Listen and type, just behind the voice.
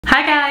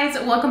Hi guys,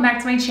 welcome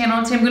back to my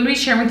channel. Today I'm going to be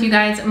sharing with you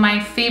guys my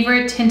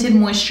favorite tinted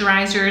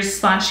moisturizers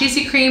slash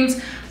CC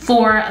creams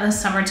for the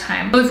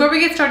summertime. But before we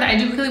get started, I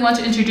do quickly want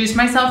to introduce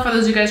myself for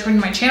those of you guys who are new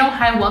to my channel.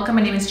 Hi, welcome.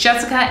 My name is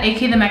Jessica,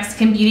 aka the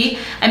Mexican Beauty.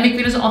 I make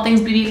videos on all things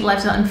beauty,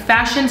 lifestyle, and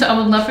fashion. So I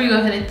would love for you to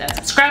go ahead and hit that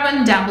subscribe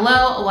button down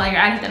below while you're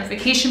at the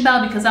notification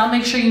bell, because I'll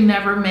make sure you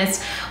never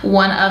miss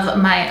one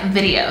of my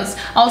videos.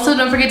 Also,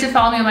 don't forget to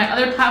follow me on my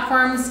other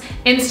platforms.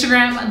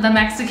 Instagram, the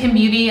Mexican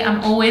Beauty.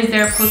 I'm always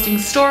there posting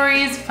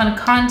stories, fun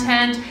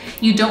content.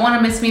 You don't want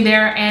to miss me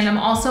there. And I'm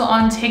also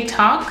on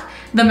TikTok,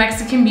 the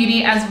Mexican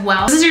Beauty, as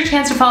well. This is your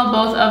chance to follow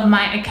both of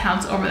my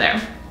accounts over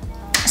there.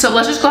 So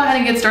let's just go ahead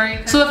and get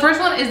started. So the first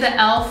one is the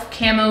e.l.f.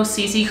 Camo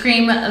CC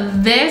Cream.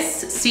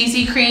 This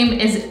CC cream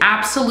is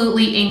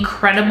absolutely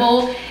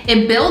incredible.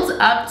 It builds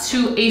up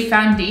to a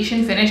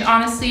foundation finish,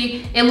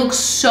 honestly. It looks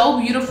so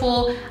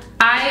beautiful.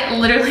 I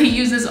literally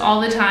use this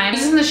all the time.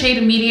 This is in the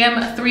shade medium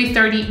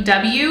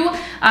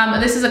 330W.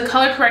 This is a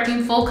color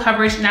correcting, full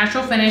coverage,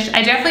 natural finish.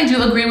 I definitely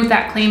do agree with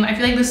that claim. I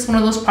feel like this is one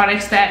of those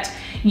products that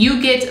you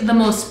get the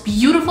most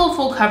beautiful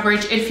full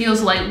coverage. It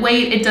feels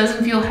lightweight. It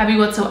doesn't feel heavy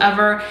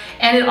whatsoever.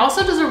 And it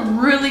also does a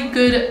really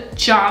good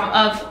job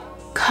of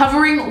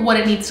covering what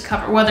it needs to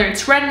cover, whether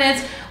it's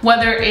redness,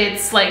 whether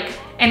it's like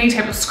any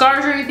type of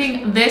scars or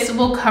anything. This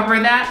will cover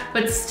that,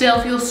 but still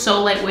feels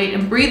so lightweight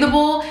and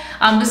breathable.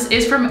 This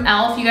is from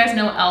e.l.f. You guys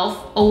know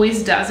e.l.f.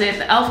 always does it.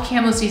 The e.l.f.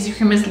 Camo CC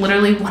Cream is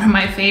literally one of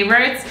my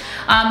favorites.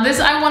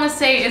 This I want to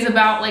say is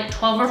about like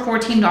 $12 or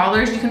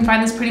 $14. You can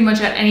find this pretty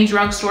much at any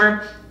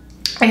drugstore.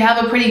 I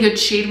have a pretty good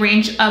shade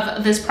range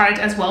of this product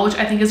as well, which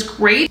I think is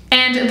great.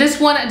 And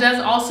this one does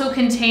also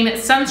contain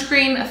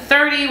sunscreen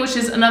 30, which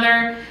is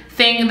another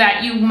thing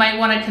that you might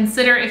want to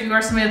consider if you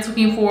are somebody that's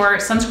looking for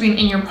sunscreen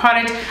in your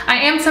product. I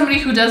am somebody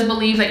who does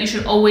believe that you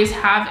should always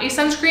have a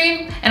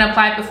sunscreen and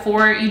apply it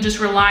before you just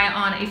rely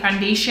on a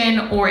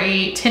foundation or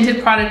a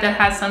tinted product that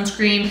has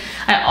sunscreen.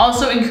 I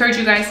also encourage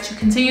you guys to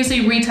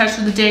continuously retouch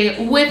through the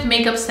day with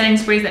makeup setting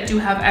sprays that do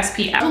have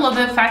SPF. I love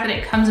the fact that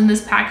it comes in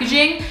this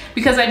packaging,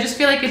 because I just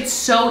feel like it's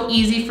so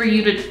easy for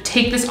you to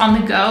take this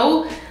on the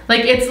go.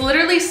 Like, it's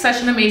literally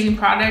such an amazing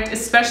product,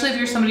 especially if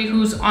you're somebody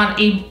who's on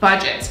a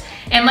budget.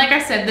 And like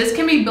I said, this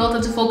can be built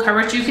up to full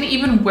coverage. You can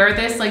even wear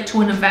this like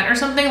to an event or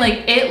something.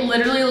 Like, it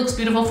literally looks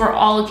beautiful for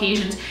all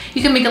occasions.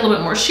 You can make it a little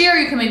bit more sheer,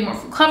 you can make more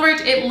full coverage.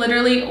 It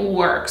literally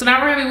works. So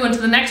now we're gonna move on to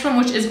the next one,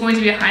 which is going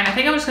to be a high-end. I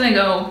think I'm just gonna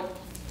go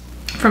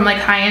from like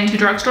high-end to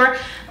drugstore.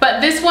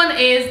 But this one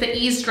is the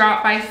Ease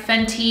Drop by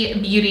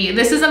Fenty Beauty.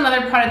 This is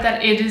another product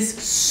that it is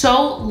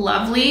so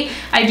lovely.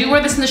 I do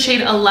wear this in the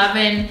shade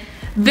 11.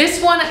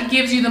 This one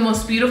gives you the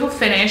most beautiful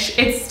finish.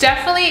 It's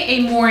definitely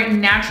a more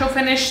natural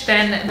finish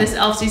than this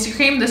e.l.f. CC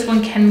cream. This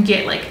one can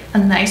get like a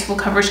nice full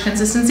coverage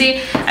consistency.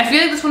 I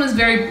feel like this one is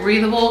very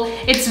breathable.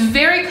 It's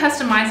very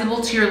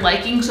customizable to your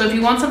liking. So if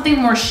you want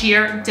something more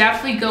sheer,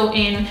 definitely go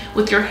in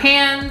with your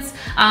hands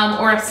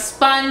or a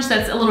sponge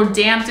that's a little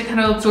damp to kind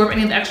of absorb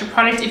any of the extra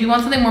product. If you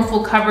want something more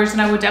full coverage,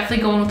 then I would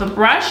definitely go in with a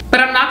brush. But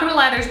I'm not gonna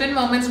lie, there's been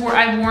moments where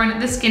I've worn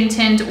the skin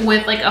tint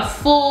with like a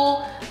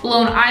full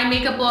blown eye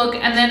makeup look,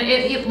 and then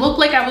it looked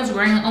like I was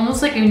wearing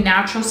almost like a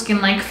natural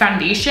skin-like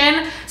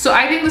foundation. So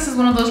I think this is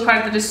one of those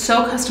products that is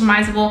so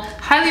customizable.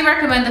 Highly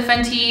recommend the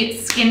Fenty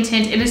skin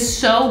tint. It is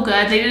so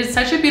good. They did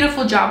such a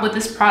beautiful job with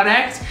this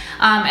product.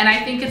 And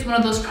I think it's one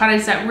of those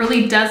products that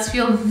really does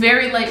feel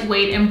very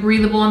lightweight and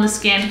breathable on the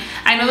skin.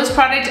 I know this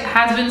product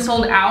has been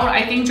sold out.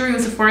 I think during the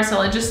Sephora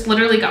sale, it just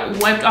literally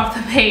got wiped off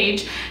the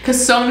page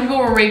because so many people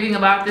were raving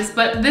about this,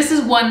 but this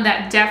is one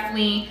that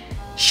definitely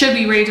should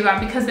be raved about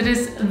because it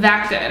is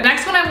that good.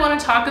 Next one I want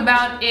to talk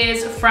about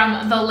is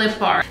from the Lip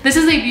Bar. This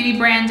is a beauty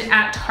brand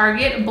at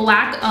Target,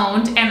 Black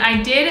owned, and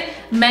I did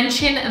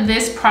mention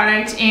this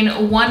product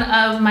in one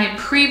of my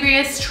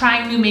previous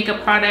trying new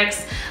makeup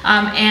products,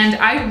 and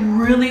I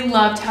really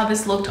loved how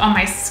this looked on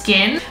my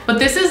skin. But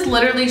this is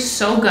literally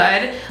so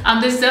good.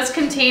 This does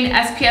contain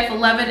SPF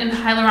 11 and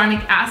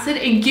hyaluronic acid.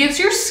 It gives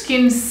your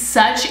skin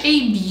such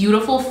a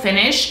beautiful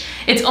finish.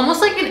 It's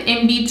almost like an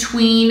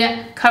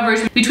in-between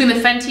coverage between the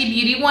Fenty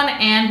Beauty one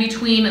and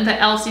between the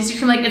e.l.f. CC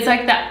Cream. Like, it's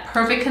like that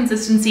perfect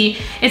consistency.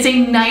 It's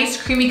a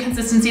nice creamy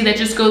consistency that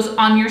just goes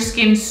on your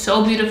skin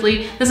so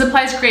beautifully. This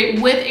applies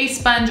great with a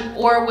sponge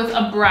or with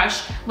a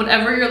brush,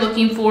 whatever you're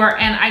looking for.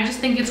 And I just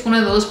think it's one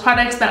of those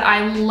products that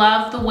I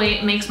love the way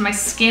it makes my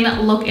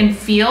skin look and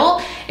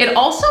feel. It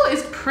also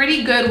is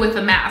pretty good with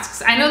the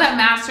masks. I know that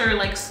masks are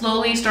like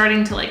slowly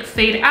starting to like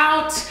fade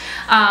out.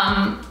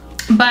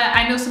 But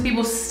I know some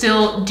people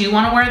still do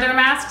want to wear their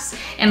masks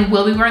and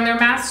will be wearing their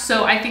masks.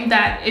 So I think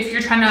that if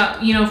you're trying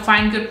to, you know,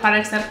 find good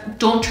products that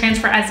don't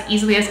transfer as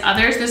easily as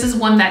others, this is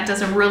one that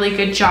does a really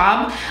good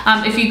job.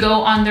 If you go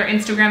on their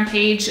Instagram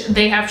page,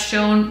 they have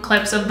shown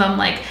clips of them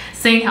like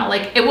saying how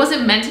like it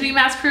wasn't meant to be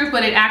mask proof,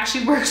 but it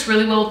actually works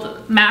really well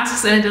with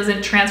masks and it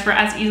doesn't transfer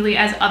as easily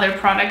as other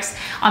products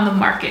on the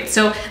market.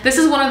 So this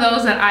is one of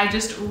those that I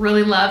just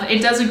really love.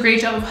 It does a great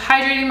job of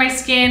hydrating my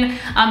skin.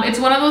 It's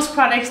one of those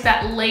products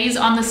that lays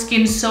on the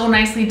skin so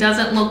nicely,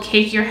 doesn't look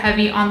cakey or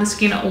heavy on the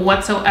skin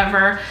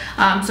whatsoever.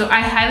 So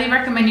I highly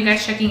recommend you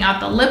guys checking out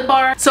the lip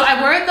bar. So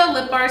I wear the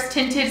Lip Bar's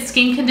tinted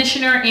skin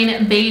conditioner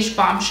in Beige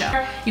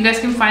Bombshell. You guys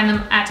can find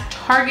them at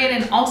Target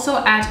and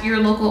also at your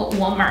local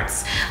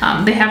Walmarts.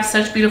 They have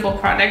such beautiful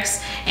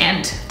products,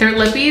 and their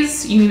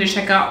lippies, you need to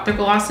check out. Their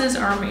glosses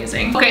are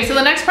amazing. Okay, so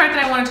the next product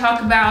that I want to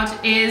talk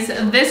about is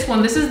this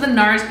one. This is the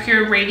NARS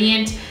Pure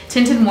Radiant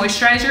Tinted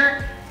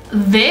Moisturizer.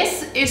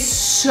 This is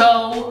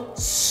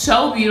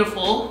so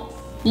beautiful.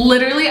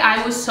 Literally,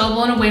 I was so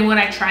blown away when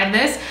I tried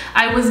this.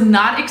 I was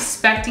not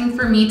expecting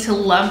for me to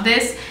love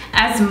this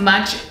as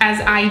much as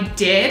I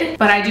did,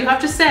 but I do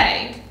have to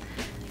say,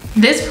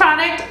 this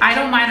product, I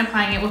don't mind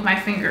applying it with my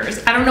fingers.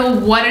 I don't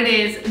know what it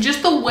is,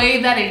 just the way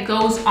that it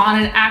goes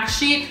on and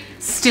actually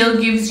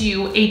still gives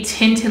you a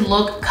tinted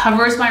look,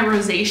 covers my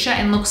rosacea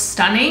and looks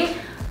stunning.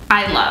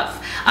 I love.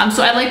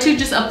 So I like to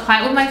just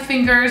apply it with my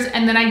fingers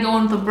and then I go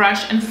in with a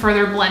brush and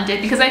further blend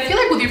it, because I feel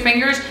like with your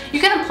fingers, you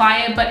can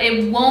apply it, but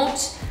it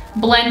won't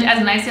blend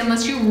as nicely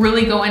unless you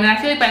really go in. And I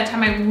feel like by the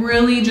time I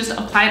really just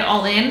apply it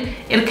all in,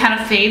 it kind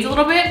of fades a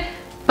little bit.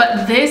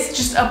 But this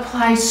just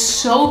applies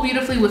so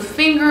beautifully with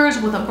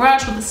fingers, with a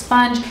brush, with a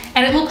sponge,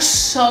 and it looks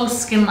so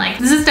skin-like.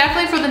 This is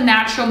definitely for the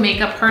natural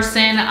makeup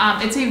person.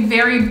 It's a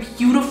very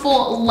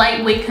beautiful,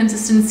 lightweight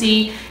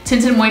consistency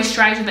tinted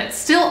moisturizer that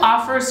still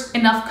offers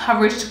enough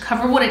coverage to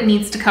cover what it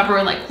needs to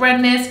cover, like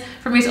redness.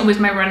 For me, it's always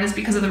my redness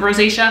because of the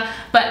rosacea,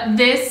 but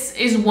this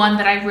is one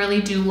that I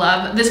really do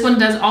love. This one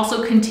does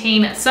also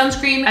contain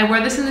sunscreen. I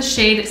wear this in the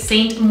shade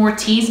Saint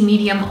Mortiz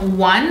Medium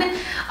 1,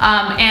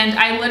 and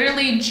I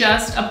literally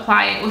just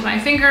apply it with my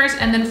fingers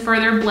and then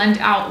further blend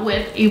out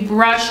with a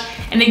brush,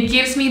 and it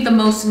gives me the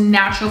most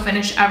natural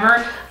finish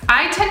ever.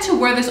 I tend to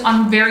wear this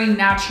on very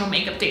natural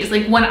makeup days.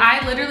 Like when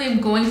I literally am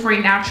going for a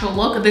natural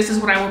look, this is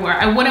what I would wear.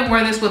 I wouldn't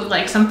wear this with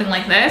like something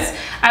like this.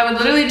 I would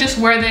literally just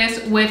wear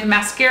this with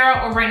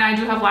mascara, or right now I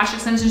do have lash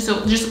extensions,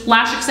 so just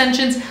lash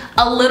extensions,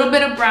 a little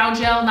bit of brow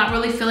gel, not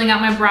really filling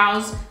out my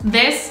brows.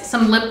 This,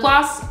 some lip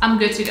gloss, I'm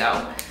good to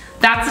go.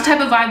 That's the type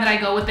of vibe that I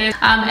go with this.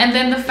 And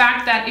then the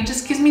fact that it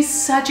just gives me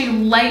such a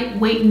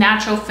lightweight,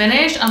 natural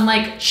finish. I'm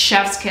like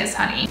chef's kiss,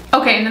 honey.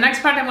 Okay, and the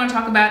next product I want to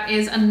talk about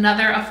is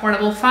another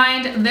affordable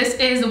find. This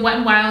is the Wet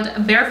n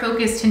Wild Bare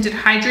Focus Tinted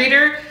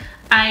Hydrator.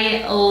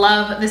 I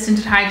love this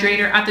tinted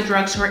hydrator at the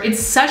drugstore. It's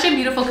such a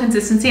beautiful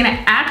consistency, and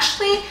I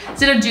actually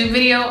did a dupe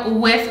video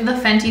with the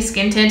Fenty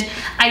skin tint.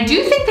 I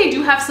do think they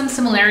do have some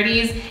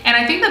similarities, and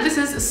I think that this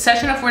is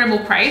such an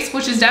affordable price,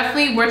 which is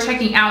definitely worth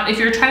checking out if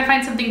you're trying to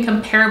find something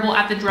comparable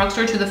at the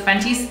drugstore to the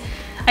Fenty's.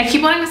 I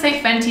keep wanting to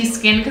say Fenty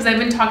Skin because I've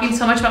been talking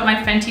so much about my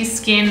Fenty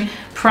Skin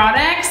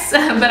products,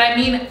 but I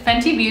mean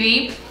Fenty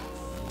Beauty.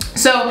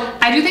 So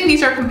I do think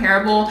these are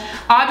comparable.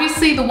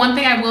 Obviously, the one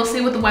thing I will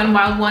say with the Wet n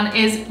Wild one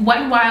is Wet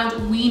n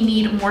Wild, we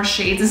need more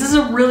shades. This is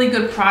a really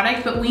good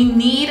product, but we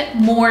need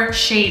more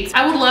shades.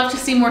 I would love to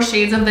see more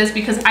shades of this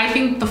because I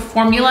think the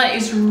formula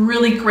is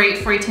really great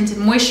for a tinted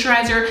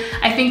moisturizer.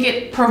 I think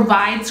it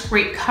provides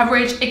great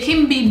coverage. It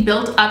can be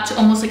built up to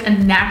almost like a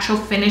natural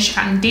finish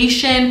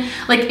foundation.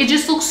 Like it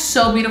just looks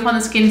so beautiful on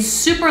the skin,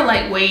 super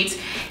lightweight,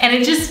 and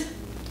it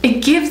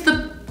gives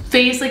the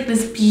face like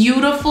this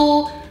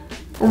beautiful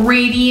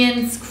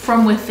radiance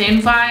from within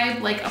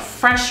vibe, like a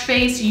fresh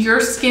face, your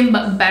skin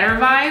but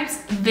better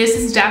vibes. This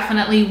is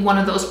definitely one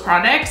of those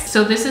products.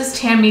 So this is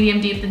Tan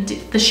Medium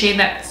Deep, the shade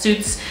that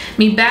suits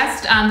me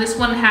best. This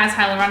one has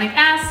hyaluronic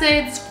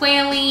acid,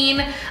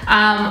 squalene,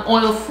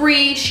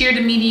 oil-free, sheer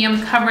to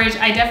medium coverage.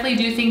 I definitely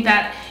do think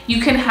that you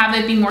can have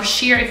it be more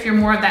sheer if you're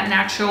more of that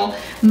natural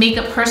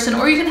makeup person,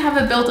 or you can have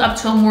it built up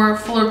to a more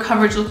fuller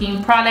coverage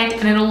looking product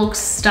and it'll look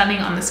stunning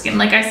on the skin.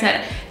 Like I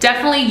said,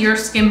 definitely your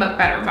skin but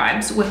better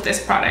vibes with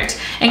this product.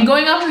 And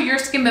going off of your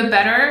skin but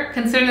better,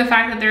 consider the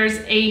fact that there's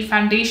a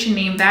foundation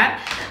named that.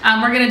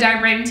 We're gonna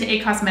dive right into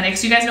IT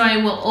Cosmetics. You guys know I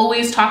will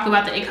always talk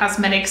about the IT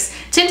Cosmetics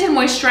Tinted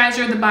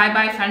Moisturizer, the Bye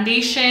Bye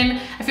Foundation.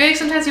 I feel like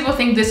sometimes people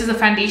think this is a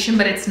foundation,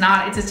 but it's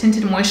not. It's a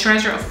tinted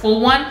moisturizer, a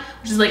full one,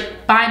 which is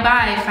like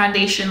bye-bye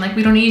foundation, like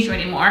we don't need you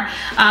anymore.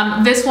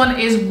 This one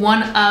is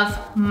one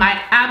of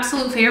my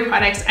absolute favorite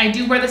products. I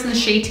do wear this in the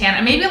shade Tan.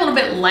 I may be a little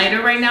bit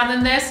lighter right now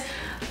than this,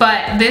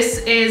 but this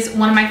is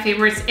one of my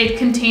favorites. It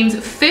contains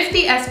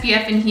 50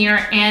 SPF in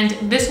here, and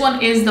this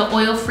one is the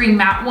oil-free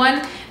matte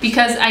one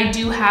because I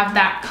do have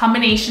that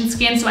combination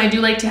skin, so I do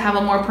like to have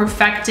a more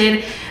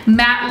perfected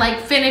matte-like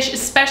finish,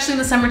 especially in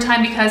the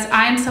summertime because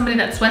I am somebody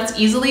that sweats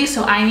easily,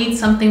 so I need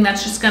something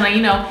that's just gonna,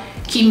 you know,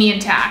 keep me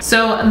intact.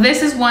 So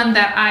this is one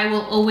that I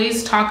will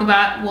always talk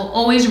about, will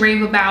always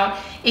rave about.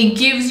 It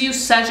gives you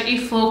such a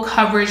full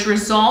coverage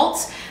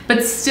result.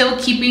 but still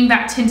keeping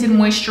that tinted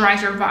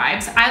moisturizer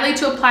vibes. I like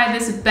to apply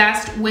this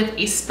best with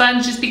a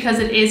sponge just because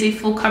it is a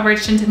full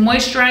coverage tinted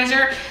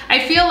moisturizer.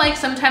 I feel like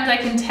sometimes I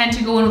can tend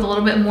to go in with a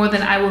little bit more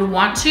than I would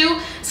want to.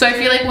 So I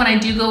feel like when I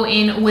do go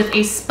in with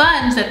a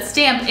sponge that's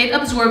stamped, it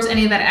absorbs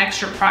any of that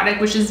extra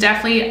product, which is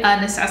definitely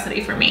a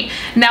necessity for me.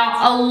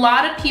 Now, a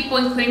lot of people,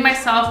 including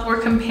myself, were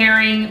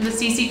comparing the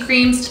CC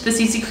creams to the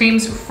CC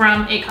creams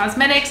from IT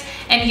Cosmetics.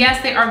 And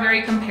yes, they are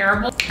very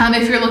comparable.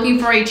 If you're looking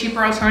for a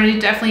cheaper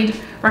alternative, definitely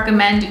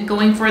recommend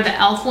going for the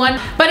e.l.f. one.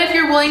 But if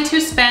you're willing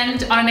to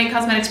spend on an IT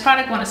Cosmetics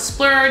product, want to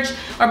splurge,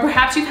 or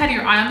perhaps you've had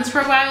your eye on this for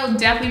a while,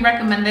 definitely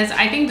recommend this.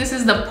 I think this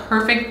is the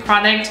perfect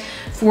product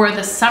for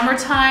the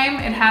summertime.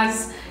 It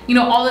has, you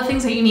know, all the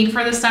things that you need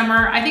for the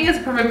summer. I think it's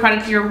a perfect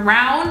product year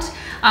round.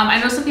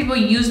 I know some people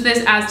use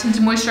this as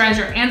tinted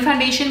moisturizer and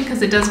foundation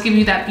because it does give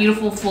you that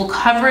beautiful full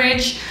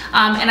coverage.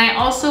 And I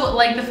also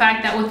like the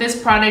fact that with this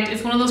product,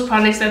 it's one of those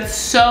products that's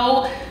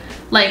so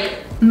like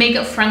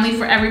makeup friendly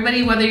for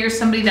everybody, whether you're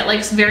somebody that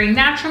likes very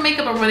natural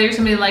makeup or whether you're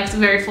somebody that likes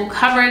very full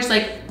coverage.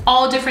 Like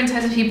all different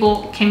types of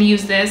people can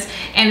use this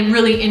and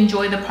really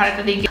enjoy the product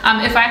that they get.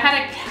 If I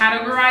had to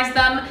categorize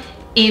them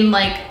in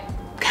like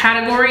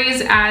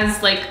categories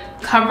as like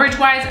coverage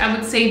wise, I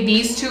would say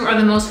these two are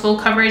the most full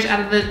coverage out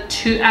of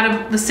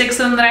the 6 of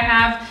them that I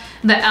have,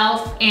 the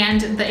e.l.f. and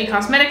the IT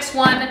Cosmetics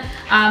one.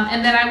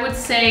 And then I would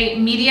say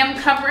medium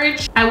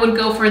coverage, I would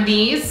go for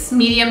these,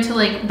 medium to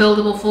like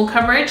buildable full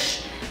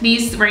coverage.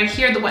 These right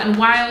here, the Wet n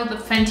Wild, the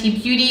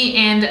Fenty Beauty,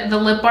 and the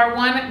Lip Bar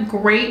one,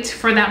 great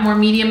for that more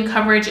medium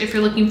coverage if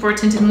you're looking for a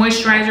tinted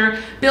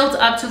moisturizer, built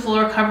up to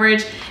fuller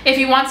coverage. If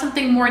you want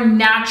something more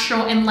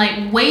natural and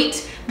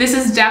lightweight, this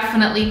is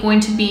definitely going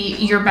to be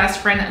your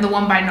best friend, the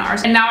one by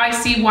NARS. And now I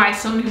see why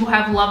so many people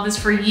have loved this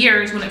for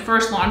years when it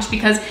first launched,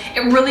 because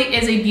it really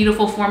is a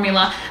beautiful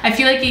formula. I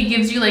feel like it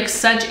gives you like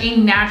such a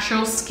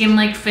natural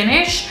skin-like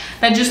finish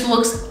that just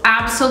looks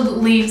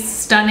absolutely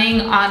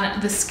stunning on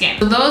the skin.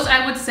 So those,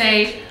 I would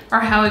say, are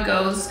how it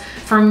goes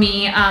for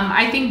me.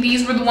 I think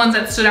these were the ones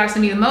that stood out to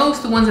me the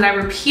most, the ones that I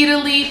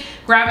repeatedly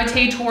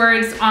gravitate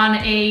towards on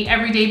a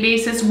everyday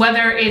basis,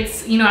 whether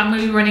it's, you know, I'm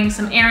gonna be running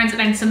some errands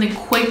and I need something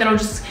quick that'll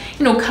just,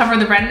 you know, cover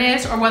the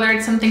redness, or whether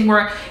it's something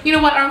where, you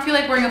know what, I don't feel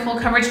like wearing a full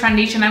coverage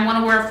foundation, I want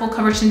to wear a full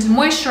coverage tinted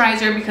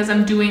moisturizer because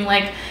I'm doing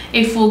like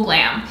a full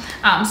glam.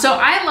 So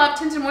I love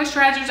tinted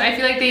moisturizers. I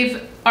feel like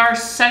they are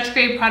such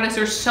great products.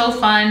 They're so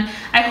fun.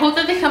 I hope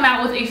that they come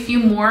out with a few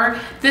more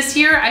this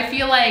year. I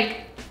feel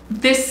like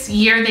this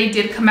year they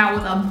did come out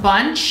with a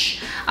bunch,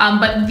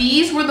 but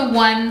these were the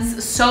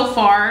ones so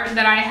far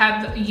that I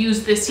have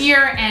used this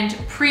year and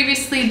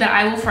previously that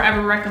I will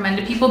forever recommend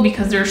to people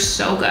because they're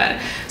so good.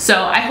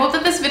 So I hope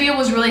that this video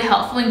was really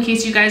helpful in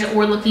case you guys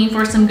were looking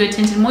for some good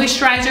tinted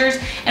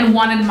moisturizers and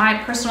wanted my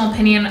personal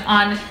opinion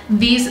on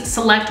these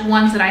select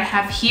ones that I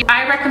have here.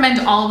 I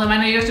recommend all of them. I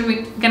know you guys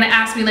are gonna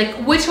ask me like,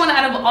 which one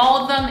out of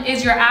all of them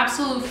is your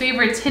absolute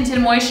favorite tinted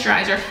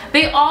moisturizer?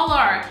 They all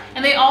are,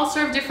 and they all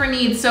serve different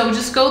needs. So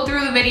just go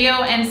through the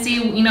video and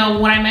see, you know,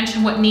 when I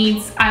mention what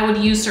needs I would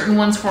use certain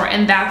ones for,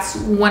 and that's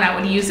when I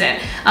would use it.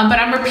 But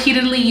I'm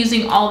repeatedly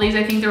using all these.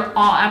 I think they're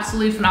all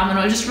absolutely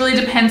phenomenal. It just really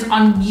depends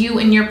on you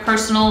and your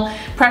personal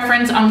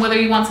preference on whether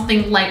you want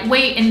something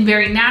lightweight and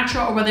very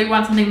natural or whether you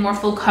want something more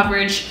full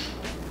coverage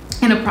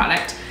in a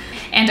product.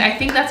 And I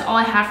think that's all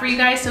I have for you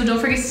guys. So don't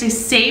forget to stay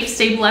safe,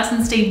 stay blessed,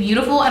 and stay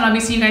beautiful. And I'll be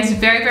seeing you guys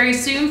very, very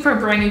soon for a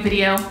brand new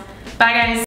video. Bye guys.